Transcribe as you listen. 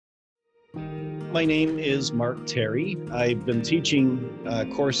My name is Mark Terry. I've been teaching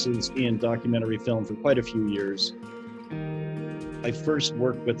courses in documentary film for quite a few years. I first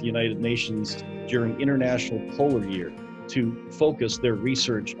worked with the United Nations during International Polar Year to focus their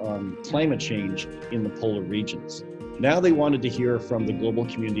research on climate change in the polar regions. Now they wanted to hear from the global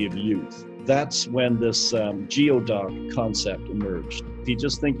community of youth. That's when this Geo-Doc concept emerged. If you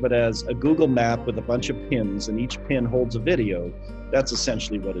just think of it as a Google map with a bunch of pins and each pin holds a video, that's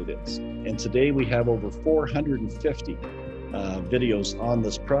essentially what it is. And today we have over 450 videos on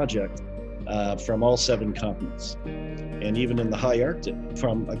this project from all 7 continents. And even in the high Arctic,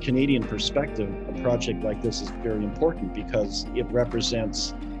 from a Canadian perspective, a project like this is very important because it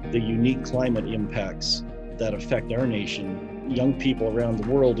represents the unique climate impacts that affect our nation. Young people around the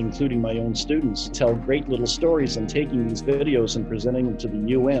world, including my own students, tell great little stories and taking these videos and presenting them to the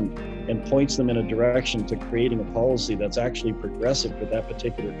UN and points them in a direction to creating a policy that's actually progressive for that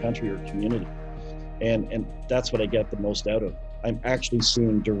particular country or community. And that's what I get the most out of. I'm actually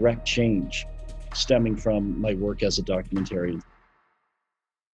seeing direct change stemming from my work as a documentarian.